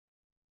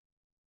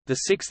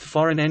The 6th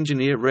Foreign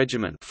Engineer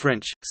Regiment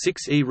French,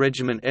 6e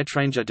Regiment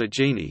Étranger de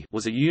Génie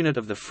was a unit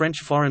of the French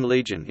Foreign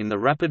Legion in the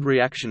Rapid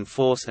Reaction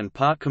Force and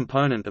part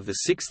component of the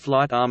 6th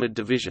Light Armoured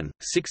Division,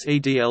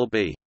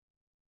 6EDLB.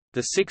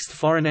 The 6th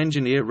Foreign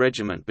Engineer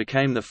Regiment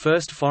became the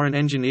 1st Foreign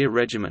Engineer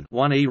Regiment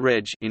 1E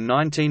Reg in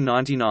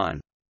 1999.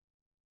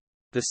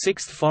 The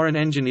 6th Foreign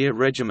Engineer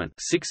Regiment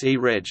 6E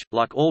Reg,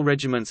 like all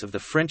regiments of the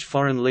French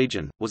Foreign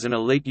Legion, was an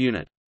elite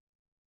unit.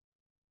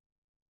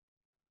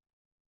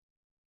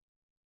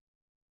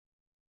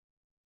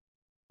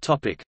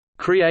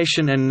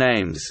 Creation and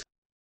names.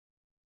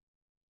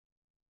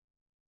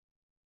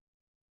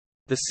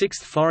 The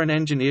 6th Foreign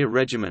Engineer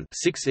Regiment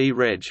 6E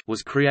Reg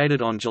was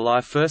created on July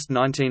 1,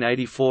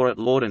 1984 at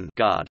Loudun,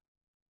 Gard.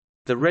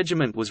 The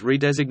regiment was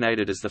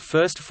redesignated as the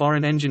 1st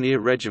Foreign Engineer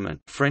Regiment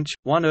French,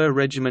 1e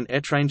Regiment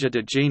Étranger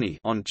de Génie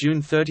on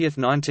June 30,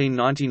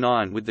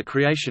 1999 with the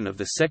creation of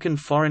the 2nd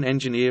Foreign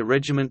Engineer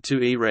Regiment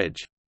 2E Reg.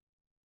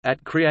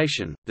 At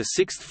creation, the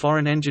 6th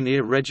Foreign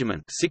Engineer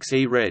Regiment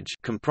 6E Reg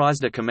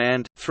comprised a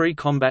command, 3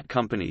 combat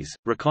companies,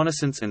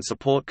 reconnaissance and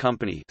support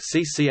company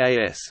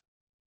CCAS.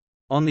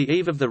 On the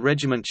eve of the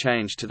regiment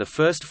change to the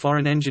 1st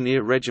Foreign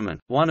Engineer Regiment,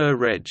 1e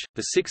Reg,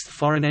 the 6th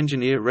Foreign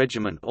Engineer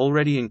Regiment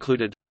already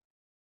included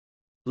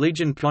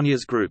Legion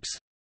Pioneers Groups,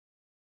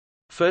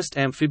 1st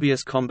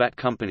Amphibious Combat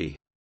Company,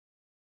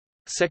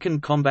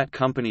 2nd Combat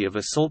Company of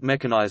Assault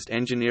Mechanized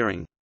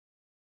Engineering,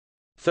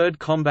 3rd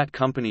Combat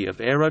Company of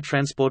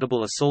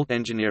Aerotransportable Assault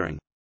Engineering.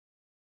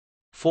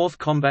 4th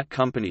Combat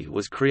Company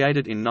was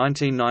created in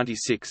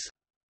 1996.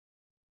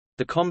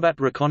 The Combat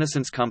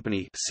Reconnaissance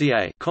Company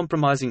 (CA)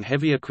 comprising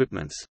heavy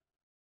equipments.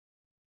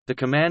 The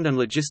Command and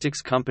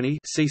Logistics Company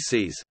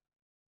 (CCs).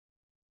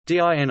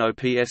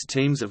 DINOPS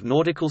teams of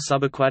Nautical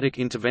Subaquatic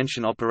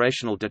Intervention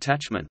Operational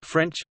Detachment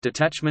French,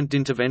 Détachement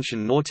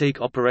d'Intervention Nautique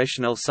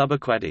Opérationnelle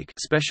Subaquatique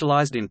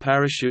specialized in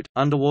parachute,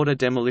 underwater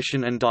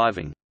demolition and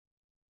diving.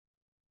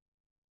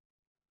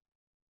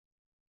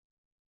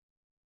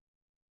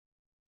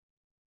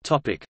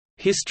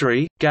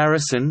 History,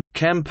 garrison,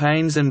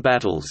 campaigns and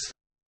battles.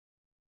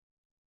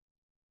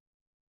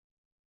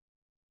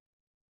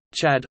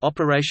 Chad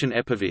Operation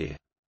Epivir.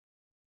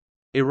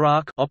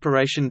 Iraq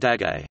Operation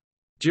Daguet.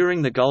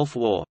 During the Gulf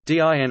War,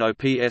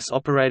 DINOPS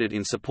operated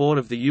in support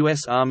of the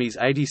U.S. Army's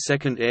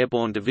 82nd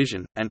Airborne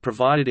Division, and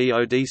provided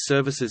EOD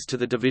services to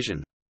the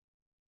division.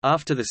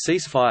 After the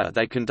ceasefire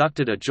they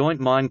conducted a joint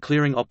mine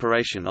clearing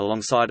operation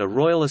alongside a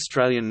Royal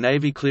Australian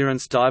Navy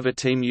Clearance Diver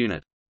Team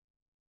unit.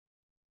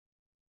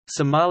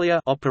 Somalia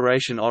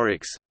Operation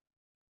Oryx.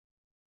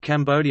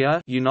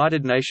 Cambodia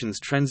United Nations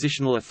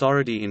Transitional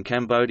Authority in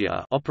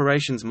Cambodia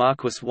Operations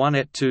Marquis 1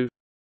 et 2.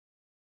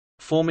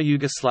 Former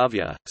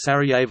Yugoslavia,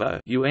 Sarajevo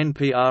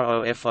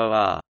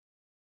UNPROFOR.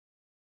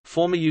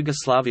 Former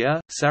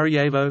Yugoslavia,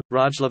 Sarajevo,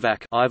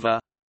 Rajlavac IVA.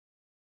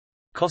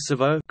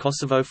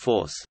 Kosovo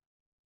Force.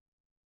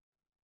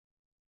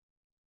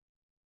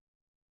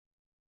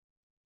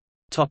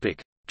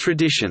 Topic: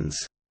 Traditions.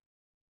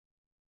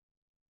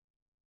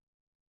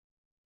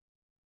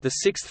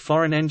 The 6th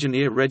Foreign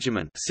Engineer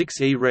Regiment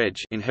 6E Reg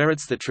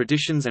inherits the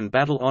traditions and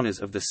battle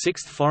honours of the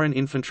 6th Foreign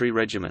Infantry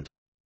Regiment.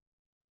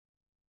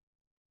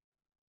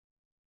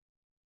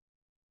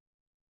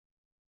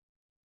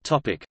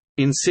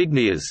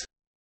 Insignias.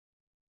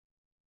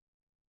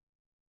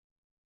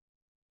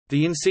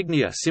 The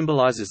insignia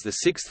symbolizes the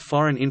 6th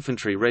Foreign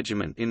Infantry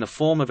Regiment in the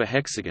form of a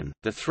hexagon,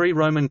 the 3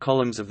 Roman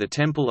columns of the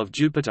Temple of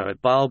Jupiter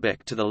at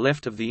Baalbek to the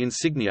left of the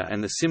insignia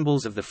and the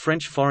symbols of the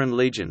French Foreign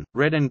Legion,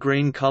 red and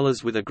green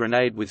colors with a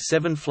grenade with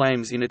 7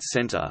 flames in its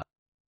center.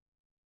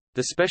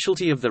 The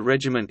specialty of the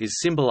regiment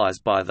is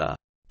symbolized by the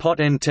pot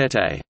en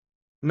tête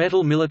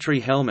metal military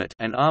helmet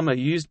and armor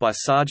used by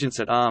sergeants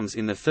at arms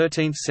in the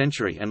 13th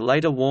century and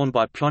later worn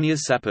by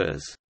pioneers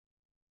sappers.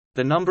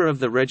 The number of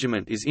the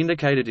regiment is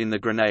indicated in the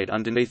grenade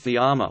underneath the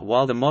armor,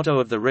 while the motto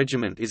of the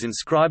regiment is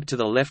inscribed to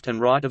the left and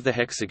right of the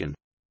hexagon.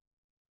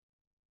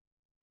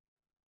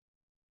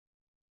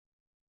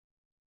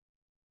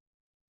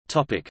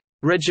 Topic: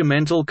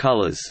 Regimental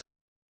colors.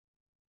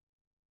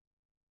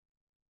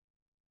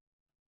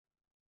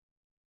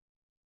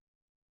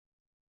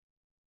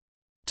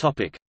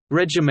 Topic: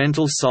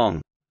 Regimental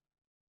song.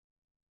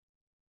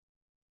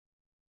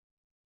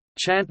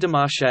 Chant de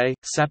marche,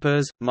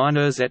 sapeurs,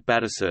 mineurs et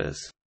bâtisseurs.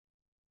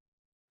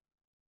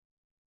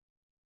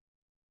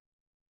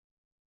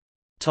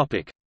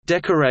 Topic: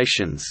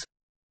 Decorations.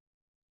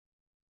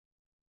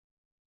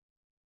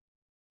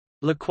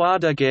 La Croix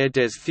de Guerre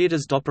des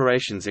Theatres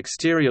d'Opérations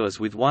Extérieures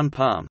with 1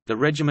 palm, the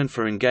regiment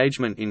for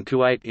engagement in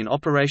Kuwait in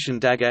Operation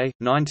Daguet,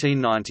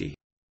 1990.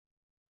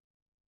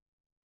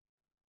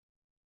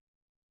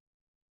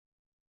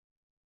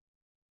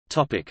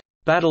 Topic: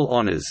 Battle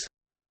honours.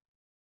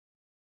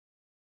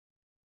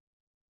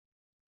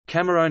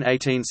 Cameroon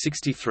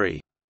 1863.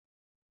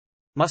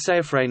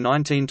 Musafre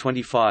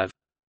 1925.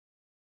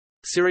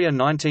 Syria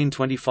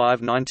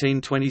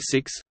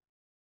 1925–1926.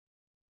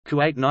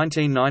 Kuwait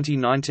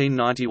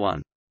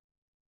 1990–1991.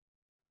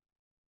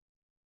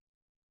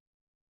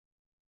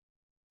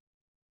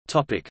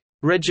 Topic: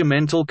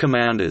 Regimental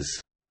Commanders.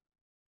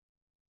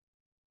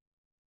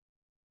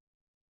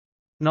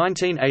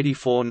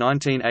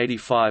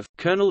 1984–1985,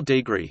 Colonel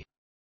Degree.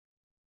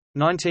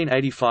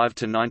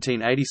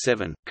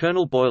 1985–1987,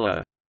 Colonel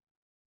Boileau.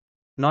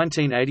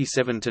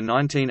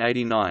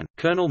 1987–1989,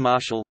 Colonel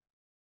Marshall.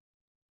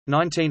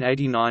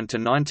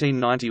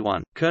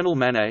 1989–1991, Colonel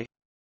Manet.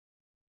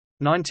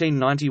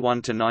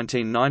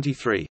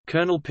 1991–1993,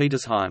 Colonel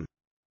Petersheim.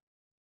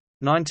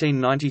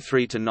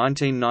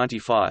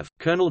 1993–1995,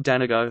 Colonel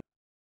Danigo.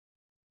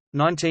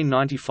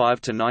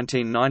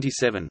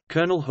 1995–1997,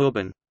 Colonel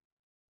Hurban.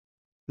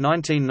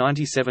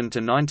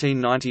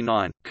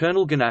 1997–1999,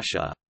 Colonel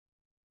Ganasha.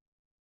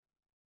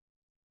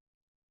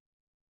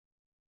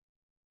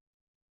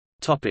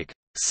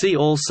 See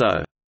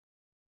also: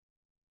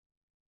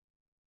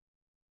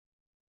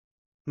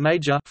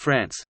 Major,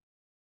 France.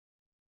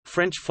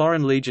 French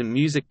Foreign Legion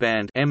Music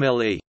Band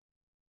 (MLE).